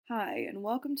Hi, and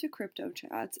welcome to Crypto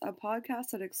Chats, a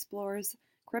podcast that explores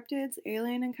cryptids,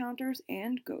 alien encounters,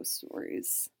 and ghost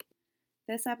stories.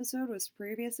 This episode was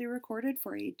previously recorded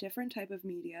for a different type of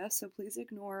media, so please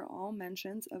ignore all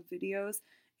mentions of videos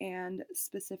and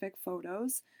specific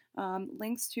photos.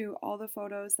 Links to all the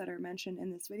photos that are mentioned in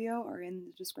this video are in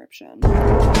the description.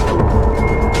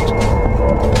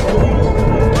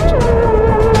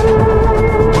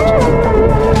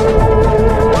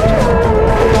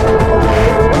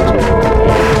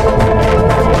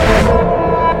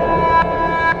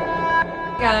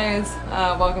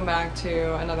 Welcome back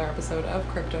to another episode of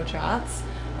Crypto Chats.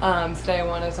 Today I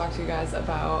want to talk to you guys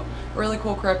about a really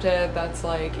cool cryptid that's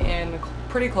like in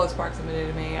pretty close proximity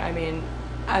to me. I mean,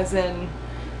 as in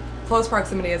close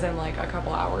proximity as in like a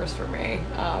couple hours for me.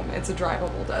 It's a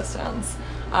drivable distance.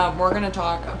 We're going to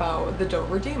talk about the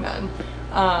Dover Demon.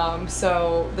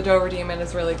 So the Dover Demon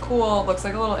is really cool. It looks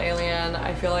like a little alien.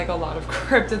 I feel like a lot of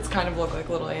cryptids kind of look like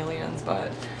little aliens,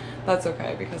 but that's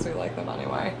okay because we like them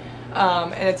anyway.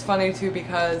 And it's funny too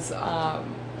because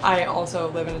I also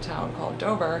live in a town called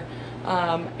Dover,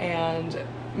 and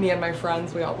me and my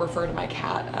friends, we all refer to my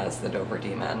cat as the Dover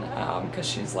Demon because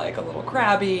she's like a little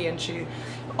crabby and she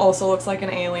also looks like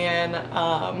an alien.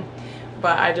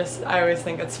 But I always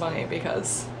think it's funny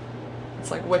because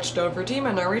it's like, which Dover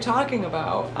Demon are we talking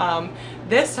about?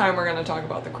 This time we're going to talk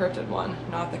about the cryptid one,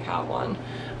 not the cat one.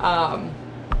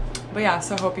 But yeah,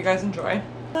 so hope you guys enjoy.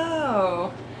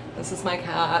 Hello, this is my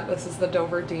cat. This is the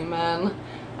Dover Demon.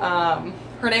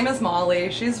 Her name is Molly.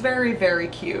 She's very, very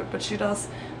cute, but she does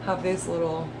have these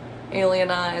little alien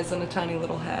eyes and a tiny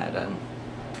little head and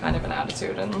kind of an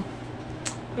attitude, and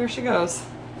here she goes.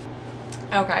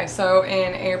 Okay, so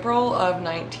in April of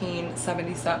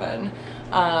 1977,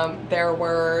 there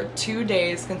were 2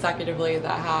 days consecutively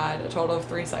that had a total of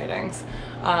 3 sightings.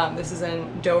 This is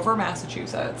in Dover,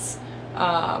 Massachusetts.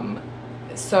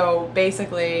 So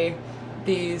basically,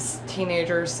 these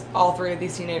teenagers, all 3 of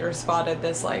these teenagers spotted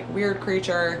this like weird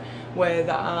creature with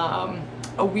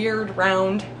a weird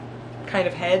round kind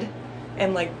of head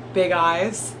and like big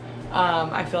eyes.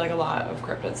 I feel like a lot of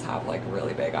cryptids have like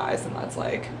really big eyes and that's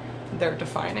like their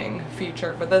defining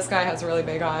feature, but this guy has really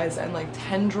big eyes and like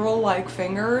tendril-like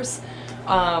fingers,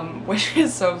 which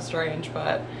is so strange,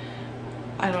 but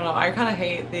I don't know, I kind of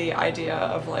hate the idea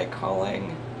of like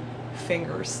calling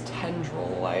fingers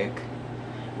tendril-like.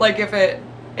 Like if it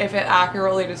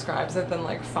accurately describes it, then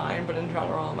like fine, but in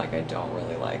general I'm like, I don't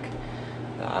really like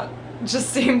that. It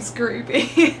just seems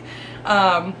creepy.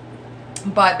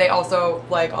 But they also,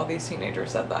 like, all these teenagers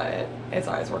said that its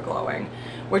eyes were glowing,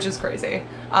 which is crazy.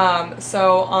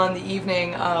 So on the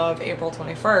evening of April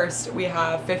 21st, we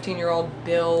have 15-year-old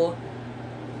Bill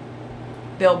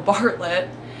Bartlett,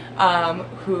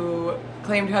 who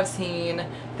claimed to have seen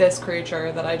this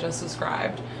creature that I just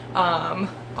described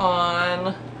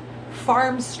on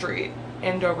Farm Street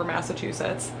in Dover,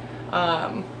 Massachusetts.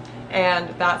 And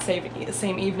that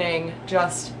same evening,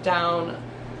 just down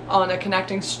on a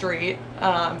connecting street,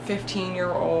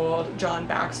 15-year-old John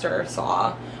Baxter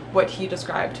saw what he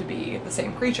described to be the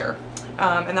same creature.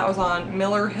 And that was on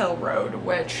Miller Hill Road,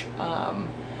 which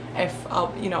if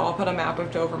I'll put a map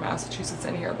of Dover, Massachusetts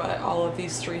in here, but all of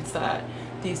these streets that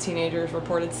these teenagers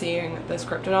reported seeing this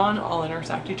cryptid on all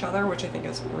intersect each other, which I think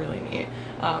is really neat.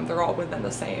 They're all within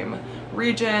the same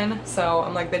region, so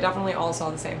I'm like, they definitely all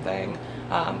saw the same thing.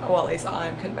 Well, at least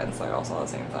I'm convinced they all saw the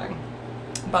same thing.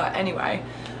 But anyway,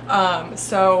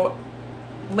 so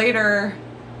later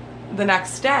the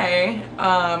next day,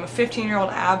 15-year-old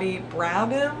Abby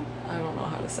Brabham, I don't know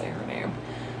how to say her name.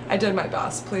 I did my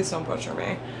best, please don't butcher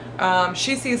me.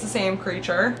 She sees the same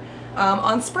creature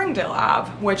on Springdale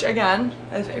Ave, which again,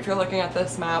 if you're looking at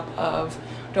this map of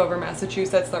Dover,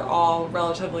 Massachusetts, they're all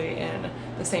relatively in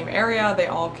the same area. They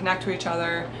all connect to each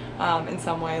other in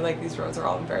some way. Like, these roads are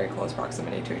all in very close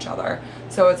proximity to each other.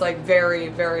 So it's like very,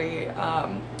 very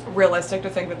realistic to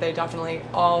think that they definitely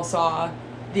all saw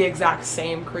the exact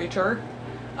same creature,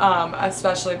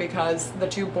 especially because the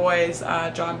 2 boys,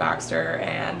 John Baxter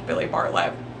and Billy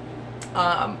Bartlett,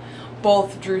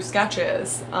 both drew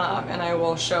sketches, and I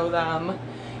will show them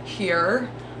here.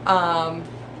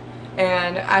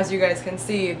 And as you guys can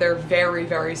see, they're very,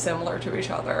 very similar to each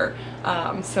other.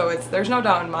 So there's no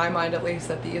doubt in my mind, at least,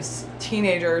 that these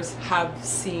teenagers have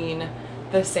seen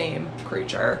the same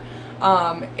creature.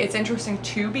 It's interesting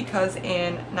too because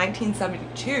in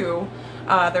 1972,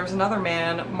 there was another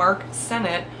man, Mark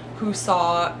Sennett, who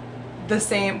saw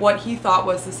what he thought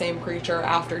was the same creature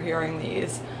after hearing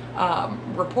these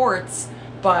reports,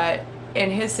 but in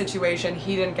his situation,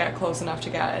 he didn't get close enough to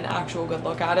get an actual good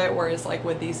look at it, whereas like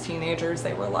with these teenagers,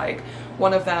 they were like,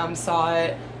 one of them saw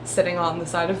it sitting on the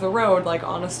side of the road, like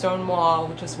on a stone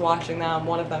wall, just watching them.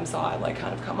 One of them saw it like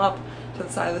kind of come up to the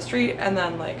side of the street and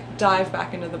then like dive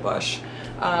back into the bush.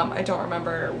 I don't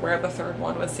remember where the third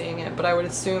one was seeing it, but I would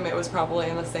assume it was probably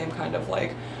in the same kind of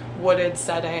like wooded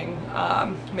setting,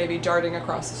 maybe darting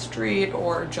across the street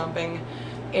or jumping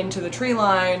into the tree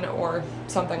line or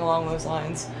something along those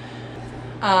lines.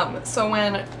 So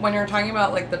when you're talking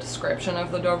about like the description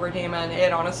of the Dover demon,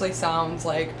 it honestly sounds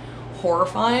like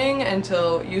horrifying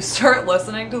until you start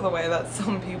listening to the way that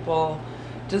some people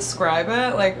describe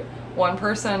it. Like one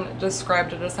person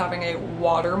described it as having a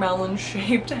watermelon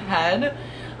shaped head,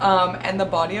 and the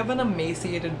body of an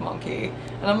emaciated monkey.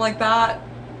 And I'm like, that,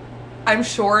 I'm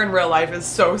sure in real life is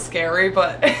so scary,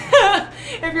 but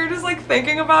if you're just like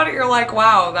thinking about it, you're like,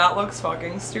 wow, that looks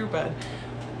fucking stupid.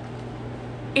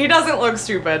 He doesn't look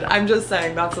stupid. I'm just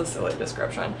saying that's a silly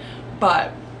description.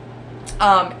 But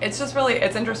it's just really,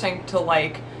 it's interesting to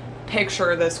like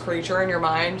picture this creature in your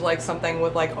mind, like something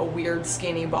with like a weird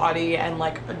skinny body and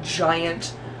like a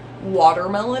giant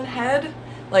watermelon head.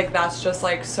 Like that's just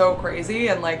like so crazy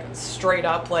and like straight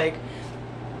up like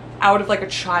out of like a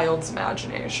child's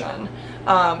imagination.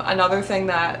 Another thing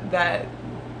that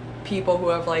people who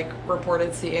have like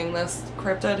reported seeing this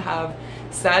cryptid have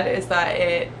said is that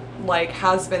it like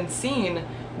has been seen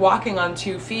walking on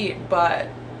 2 feet, but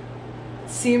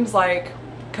seems like,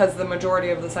 because the majority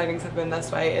of the sightings have been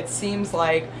this way, it seems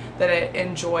like that it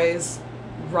enjoys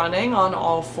running on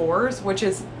all fours, which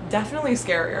is definitely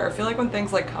scarier. I feel like when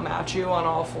things like come at you on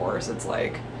all fours, it's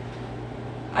like,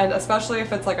 and especially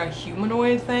if it's like a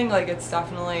humanoid thing, like it's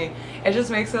definitely, it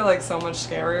just makes it like so much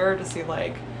scarier to see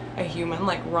like a human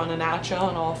like running at you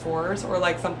on all fours, or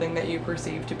like something that you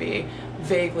perceive to be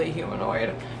vaguely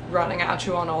humanoid running at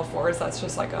you on all fours. That's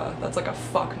just like a, that's like a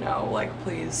fuck no, like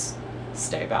please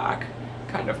stay back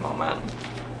kind of moment.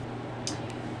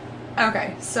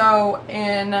 Okay, so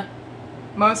in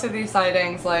most of these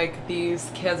sightings, like these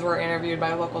kids were interviewed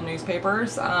by local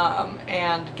newspapers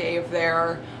and gave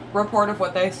their report of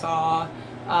what they saw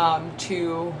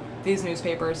to these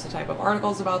newspapers to type up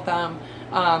articles about them.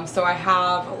 So I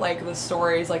have like the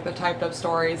stories, like the typed up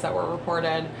stories that were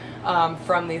reported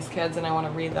from these kids, and I want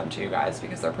to read them to you guys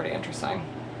because they're pretty interesting.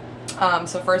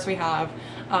 So first we have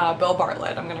Bill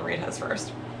Bartlett. I'm going to read his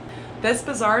first. This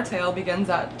bizarre tale begins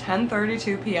at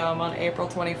 10:32 p.m. on April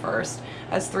 21st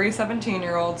as 3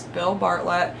 17-year-olds, Bill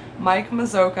Bartlett, Mike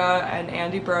Mazoka, and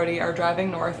Andy Brody are driving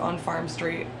north on Farm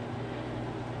Street.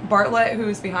 Bartlett, who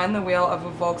is behind the wheel of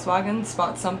a Volkswagen,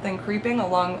 spots something creeping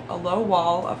along a low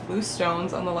wall of loose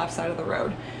stones on the left side of the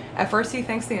road. At first he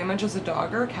thinks the image is a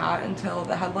dog or a cat until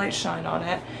the headlights shine on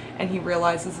it and he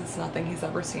realizes it's nothing he's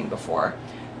ever seen before.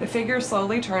 The figure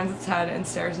slowly turns its head and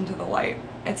stares into the light.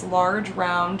 Its large,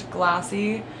 round,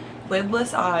 glassy,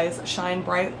 lidless eyes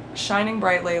shining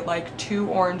brightly like 2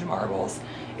 orange marbles.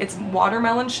 Its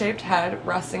watermelon-shaped head,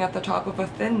 resting at the top of a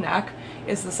thin neck,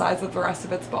 is the size of the rest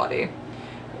of its body.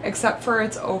 Except for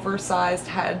its oversized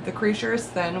head, the creature is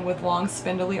thin with long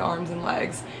spindly arms and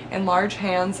legs, and large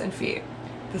hands and feet.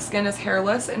 The skin is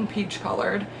hairless and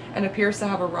peach-colored, and appears to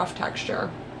have a rough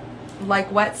texture.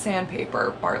 Like wet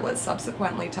sandpaper, Bartlett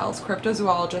subsequently tells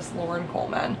cryptozoologist Lauren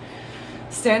Coleman.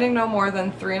 Standing no more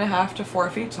than 3.5 to 4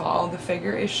 feet tall, the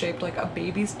figure is shaped like a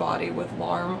baby's body with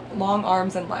long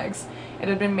arms and legs. It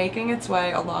had been making its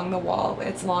way along the wall,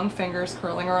 its long fingers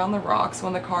curling around the rocks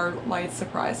when the car lights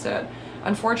surprised it.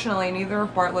 Unfortunately, neither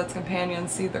of Bartlett's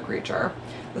companions see the creature.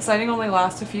 The sighting only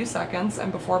lasts a few seconds,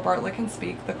 and before Bartlett can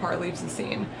speak, the car leaves the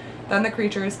scene. Then the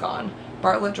creature is gone.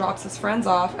 Bartlett drops his friends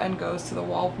off and goes to the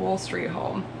Walpole Street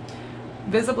home.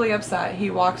 Visibly upset, he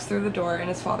walks through the door and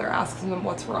his father asks him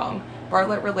what's wrong.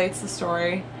 Bartlett relates the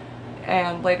story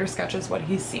and later sketches what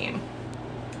he's seen.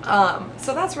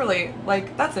 So that's really,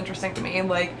 like, that's interesting to me.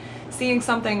 Like, seeing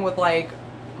something with, like,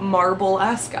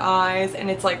 marble-esque eyes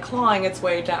and it's, like, clawing its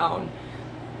way down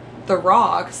the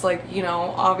rocks. Like, you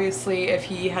know, obviously if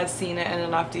he has seen it in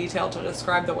enough detail to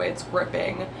describe the way it's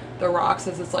gripping the rocks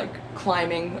as it's, like,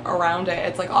 climbing around it,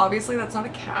 it's like, obviously that's not a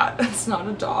cat. It's not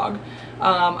a dog.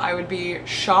 I would be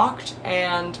shocked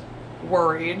and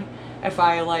worried if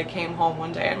I, like, came home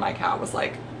one day and my cat was,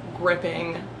 like,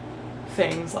 gripping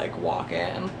things, like,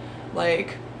 walking.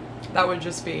 Like, that would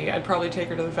just be, I'd probably take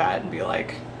her to the vet and be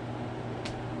like,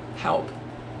 help,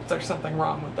 there's something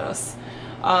wrong with this.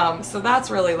 So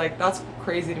that's really, like, that's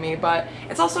crazy to me, but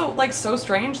it's also, like, so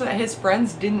strange that his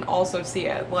friends didn't also see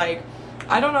it. Like,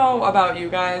 I don't know about you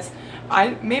guys,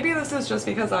 maybe this is just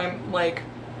because I'm, like,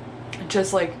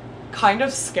 just, like, kind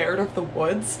of scared of the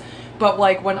woods, But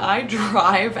like when I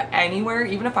drive anywhere,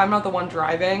 even if I'm not the one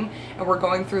driving and we're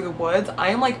going through the woods, I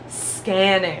am like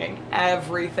scanning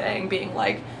everything, being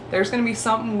like, there's gonna be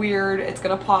something weird, it's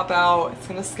gonna pop out, it's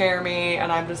gonna scare me,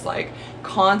 and I'm just like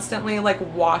constantly like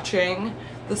watching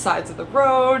the sides of the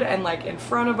road and like in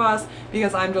front of us,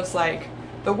 because I'm just like,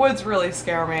 the woods really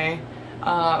scare me.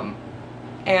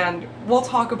 And we'll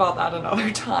talk about that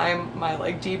another time, my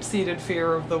like deep-seated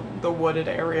fear of the wooded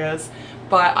areas.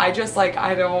 But I just like,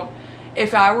 I don't,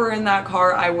 if I were in that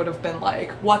car, I would have been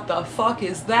like, what the fuck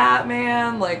is that,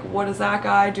 man? Like, what is that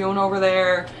guy doing over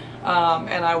there?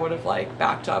 And I would have like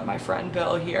backed up my friend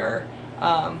Bill here.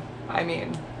 I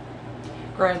mean,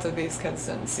 granted, these kids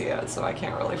didn't see it, so I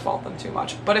can't really fault them too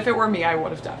much. But if it were me, I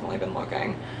would have definitely been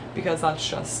looking, because that's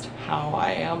just how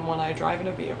I am when I drive in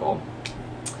a vehicle.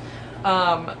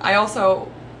 I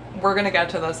also, we're gonna get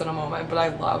to this in a moment, but I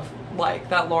love like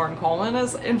that Loren Coleman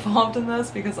is involved in this,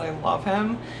 because I love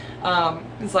him.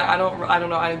 It's like I don't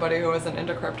know anybody who isn't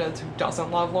into cryptids who doesn't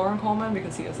love Loren Coleman,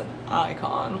 because he is an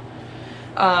icon.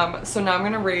 So now I'm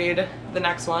gonna read the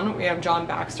next one. We have John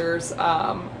Baxter's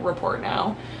report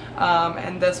now,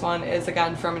 and this one is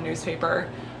again from a newspaper.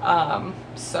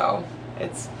 So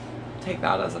it's, take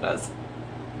that as it is.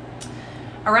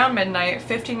 Around midnight,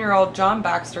 15-year-old John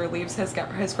Baxter leaves his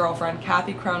girlfriend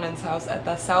Kathy Cronin's house at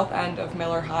the south end of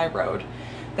Miller High Road.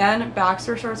 Then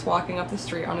Baxter starts walking up the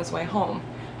street on his way home.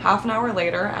 Half an hour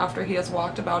later, after he has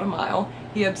walked about a mile,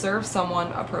 he observes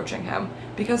someone approaching him.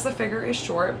 Because the figure is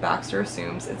short, Baxter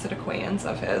assumes it's an acquaintance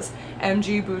of his,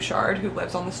 M.G. Bouchard, who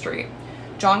lives on the street.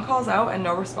 John calls out and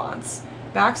no response.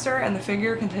 Baxter and the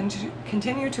figure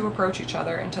continue to approach each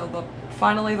other until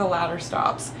finally the latter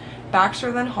stops.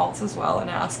 Baxter then halts as well and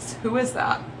asks, "Who is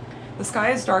that?" The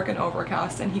sky is dark and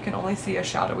overcast, and he can only see a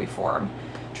shadowy form.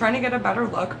 Trying to get a better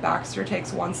look, Baxter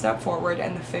takes one step forward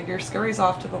and the figure scurries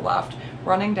off to the left,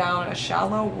 running down a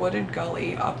shallow wooded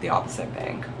gully up the opposite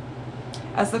bank.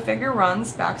 As the figure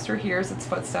runs, Baxter hears its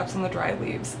footsteps in the dry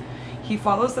leaves. He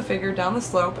follows the figure down the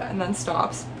slope and then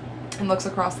stops and looks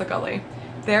across the gully.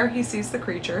 There he sees the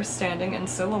creature standing in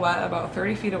silhouette about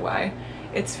 30 feet away,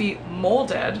 its feet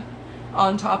molded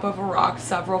on top of a rock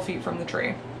several feet from the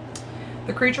tree.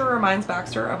 The creature reminds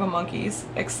Baxter of a monkey's,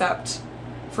 except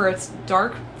for its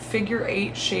dark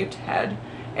figure-8 shaped head.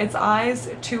 Its eyes,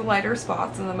 two lighter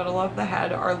spots in the middle of the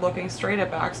head, are looking straight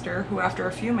at Baxter, who after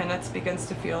a few minutes begins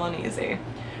to feel uneasy.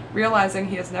 Realizing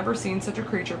he has never seen such a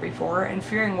creature before and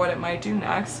fearing what it might do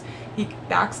next, he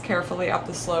backs carefully up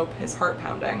the slope, his heart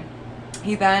pounding.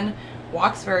 He then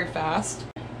walks very fast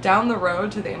down the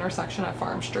road to the intersection at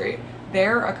Farm Street.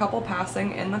 There, a couple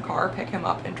passing in the car pick him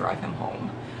up and drive him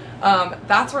home.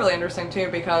 That's really interesting too,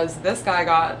 because this guy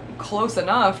got close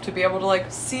enough to be able to like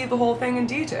see the whole thing in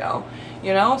detail,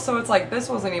 you know? So it's like, this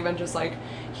wasn't even just like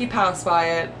he passed by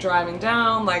it driving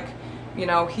down, like, you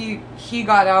know, he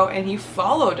got out and he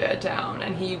followed it down,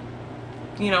 and he,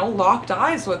 you know, locked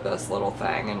eyes with this little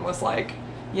thing and was like,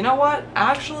 you know what,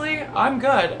 actually, I'm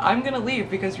good. I'm gonna leave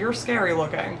because you're scary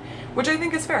looking. Which I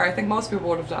think is fair. I think most people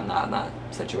would have done that in that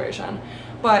situation.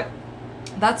 But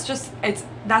that's just,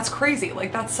 that's crazy.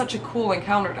 Like, that's such a cool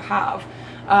encounter to have.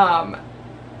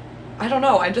 I don't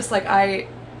know, I just like,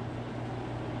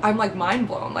 I'm like mind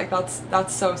blown. Like,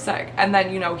 that's so sick. And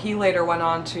then, you know, he later went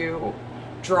on to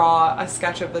draw a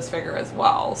sketch of this figure as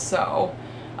well. So,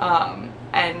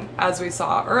 and as we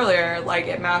saw earlier, like,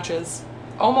 it matches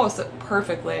almost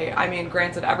perfectly. I mean,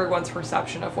 granted, everyone's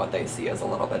perception of what they see is a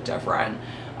little bit different,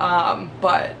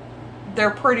 but they're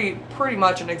pretty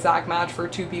much an exact match for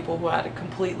two people who had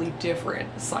completely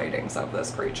different sightings of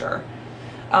this creature.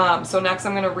 So next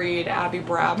I'm going to read Abby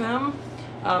Brabham.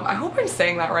 I hope I'm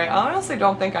saying that right. I honestly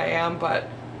don't think I am, but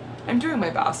I'm doing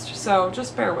my best, so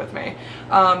just bear with me.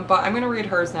 But I'm going to read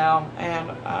hers now,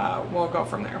 and we'll go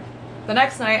from there. The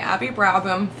next night, Abby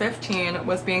Brabham, 15,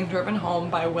 was being driven home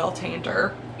by Will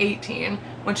Tainter, 18,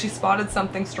 when she spotted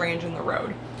something strange in the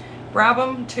road.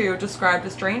 Brabham, too, described a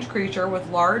strange creature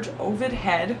with large ovoid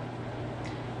head.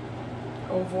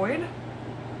 Ovoid?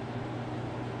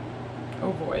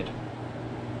 Ovoid.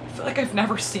 I feel like I've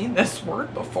never seen this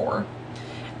word before.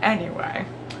 Anyway,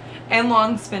 and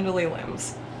long spindly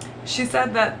limbs. She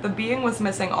said that the being was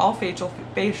missing all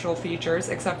facial features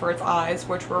except for its eyes,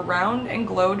 which were round and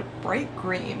glowed bright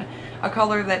green, a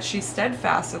color that she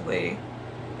steadfastly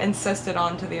insisted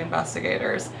on to the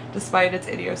investigators, despite its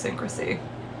idiosyncrasy.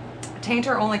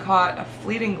 Tainter only caught a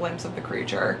fleeting glimpse of the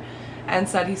creature and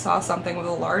said he saw something with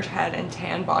a large head and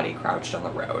tan body crouched on the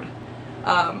road.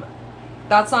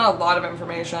 That's not a lot of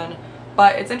information,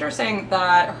 but it's interesting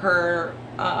that her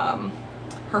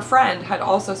her friend had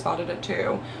also spotted it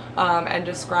too, and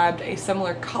described a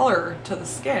similar color to the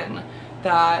skin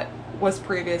that was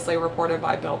previously reported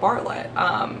by Bill Bartlett,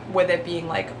 with it being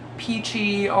like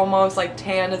peachy, almost like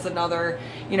tan is another,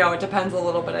 you know, it depends a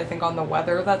little bit, I think, on the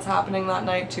weather that's happening that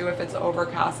night too. If it's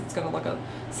overcast, it's going to look a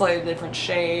slightly different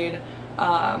shade,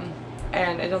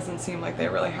 and it doesn't seem like they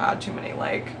really had too many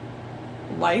like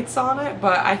lights on it.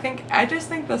 But I just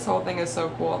think this whole thing is so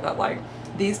cool that like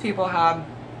these people have,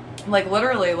 like,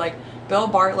 literally, like, Bill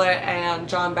Bartlett and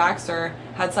John Baxter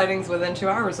had sightings within 2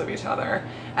 hours of each other,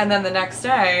 and then the next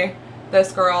day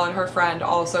this girl and her friend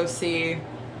also see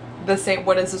the same,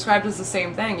 what is described as the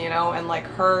same thing, you know, and like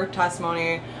her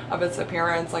testimony of its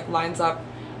appearance like lines up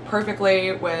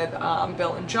perfectly with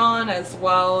Bill and John as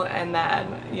well. And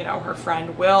then, you know, her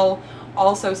friend Will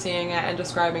also seeing it and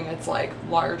describing its like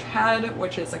large head,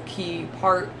 which is a key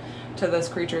part to this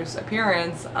creature's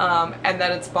appearance, and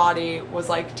that its body was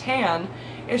like tan.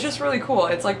 It's just really cool.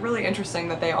 It's like really interesting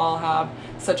that they all have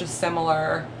such a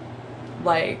similar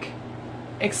like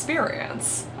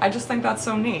experience. I just think that's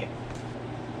so neat.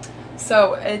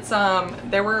 So it's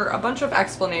there were a bunch of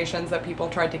explanations that people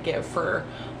tried to give for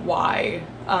why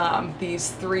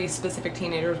these three specific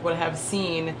teenagers would have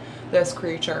seen this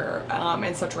creature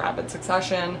in such rapid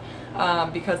succession,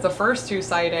 because the first two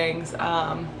sightings,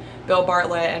 Bill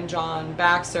Bartlett and John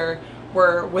Baxter,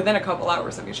 were within a couple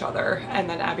hours of each other, and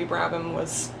then Abby Brabham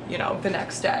was, you know, the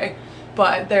next day.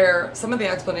 But some of the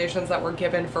explanations that were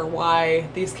given for why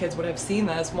these kids would have seen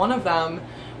this, one of them,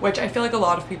 which I feel like a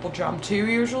lot of people jump to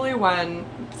usually when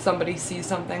somebody sees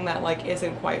something that like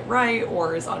isn't quite right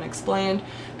or is unexplained,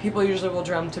 people usually will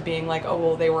jump to being like, oh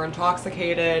well, they were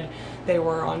intoxicated, they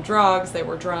were on drugs, they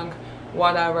were drunk,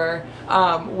 whatever.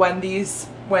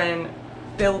 When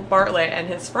Bill Bartlett and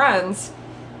his friends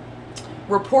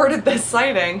reported this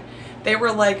sighting, they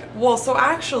were like, well, so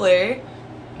actually,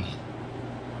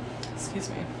 excuse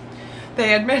me,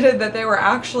 they admitted that they were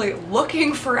actually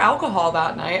looking for alcohol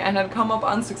that night and had come up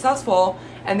unsuccessful,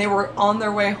 and they were on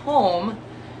their way home,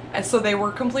 and so they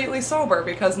were completely sober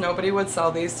because nobody would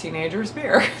sell these teenagers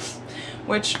beer.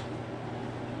 Which,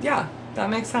 yeah, that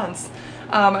makes sense.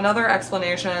 Another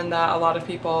explanation that a lot of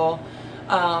people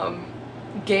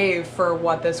gave for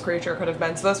what this creature could have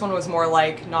been, so this one was more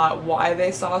like not why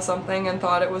they saw something and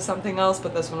thought it was something else,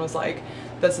 but this one was like,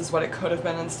 this is what it could have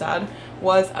been instead,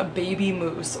 was a baby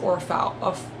moose or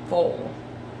a foal.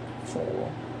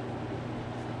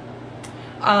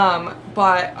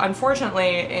 But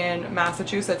unfortunately in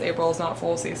Massachusetts, April is not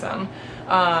foal season.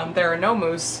 There are no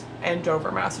moose in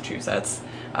Dover, Massachusetts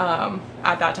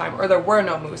at that time, or there were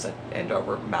no moose in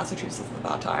Dover, Massachusetts at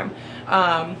that time.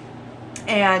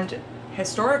 And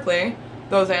historically,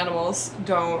 those animals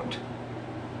don't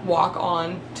walk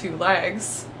on two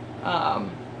legs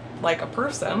like a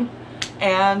person,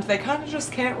 and they kind of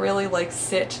just can't really like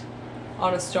sit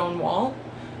on a stone wall.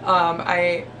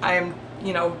 I am,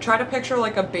 you know, try to picture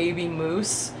like a baby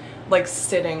moose like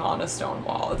sitting on a stone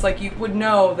wall. It's like you would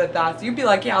know that you'd be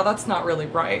like, yeah, that's not really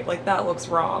right, like that looks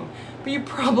wrong, but you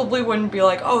probably wouldn't be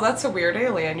like, oh, that's a weird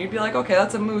alien. You'd be like, okay,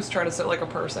 that's a moose trying to sit like a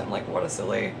person, like what a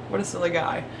silly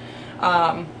guy.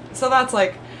 So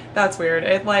that's weird.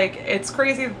 It's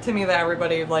crazy to me that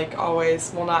everybody like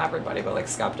always, well, not everybody, but like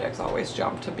skeptics always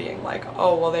jump to being like,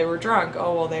 oh well, they were drunk,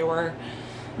 oh well, they were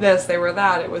this, they were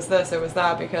that, it was this, it was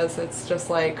that, because it's just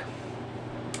like,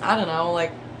 I don't know,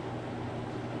 like,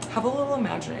 have a little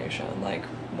imagination. Like,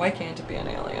 why can't it be an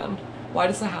alien? Why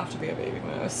does it have to be a baby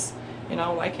moose? You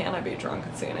know, why can't I be drunk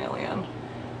and see an alien?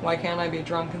 Why can't I be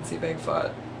drunk and see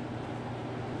Bigfoot?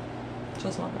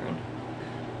 Just wondering.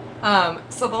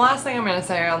 So the last thing I'm going to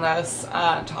say on this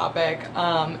topic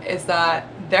is that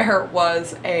there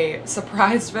was a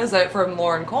surprise visit from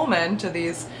Loren Coleman to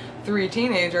these three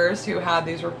teenagers who had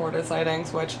these reported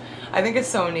sightings, which I think is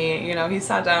so neat. You know, he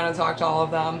sat down and talked to all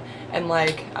of them, and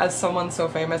like, as someone so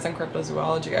famous in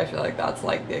cryptozoology, I feel like that's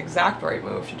like the exact right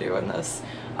move to do in this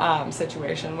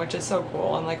situation, which is so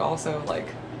cool. And like also like,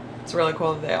 it's really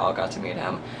cool that they all got to meet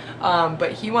him.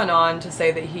 But he went on to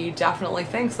say that he definitely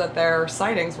thinks that their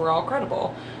sightings were all credible,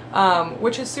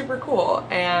 which is super cool.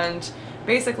 And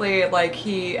basically, like,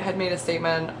 he had made a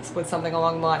statement with something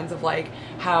along the lines of like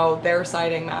how their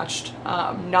sighting matched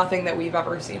nothing that we've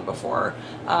ever seen before.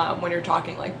 When you're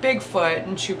talking like Bigfoot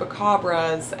and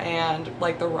chupacabras and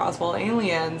like the Roswell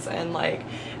aliens and like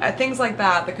things like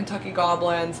that, the Kentucky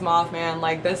Goblins, Mothman,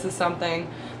 like this is something,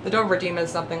 the Dover Demon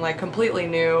is something like completely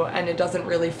new, and it doesn't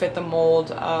really fit the mold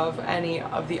of any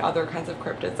of the other kinds of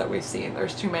cryptids that we've seen.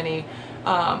 There's too many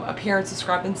appearance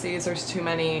discrepancies, there's too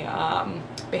many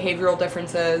behavioral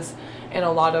differences in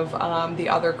a lot of the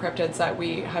other cryptids that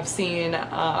we have seen,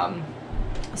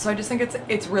 So I just think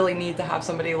it's really neat to have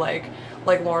somebody like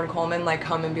Lauren Coleman like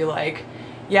come and be like,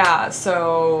 yeah,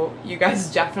 so you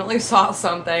guys definitely saw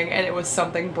something and it was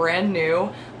something brand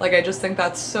new. Like, I just think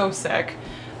that's so sick.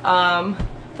 But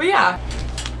yeah.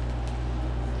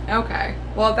 Okay.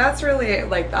 Well, that's really,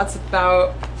 like, that's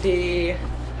about the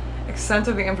extent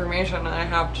of the information I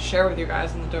have to share with you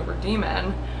guys in the Dover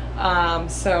Demon.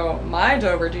 So my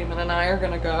Dover Demon and I are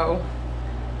gonna go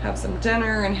have some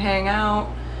dinner and hang out.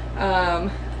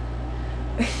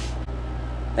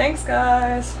 Thanks,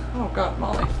 guys. Oh God,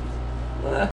 Molly.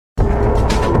 Ugh.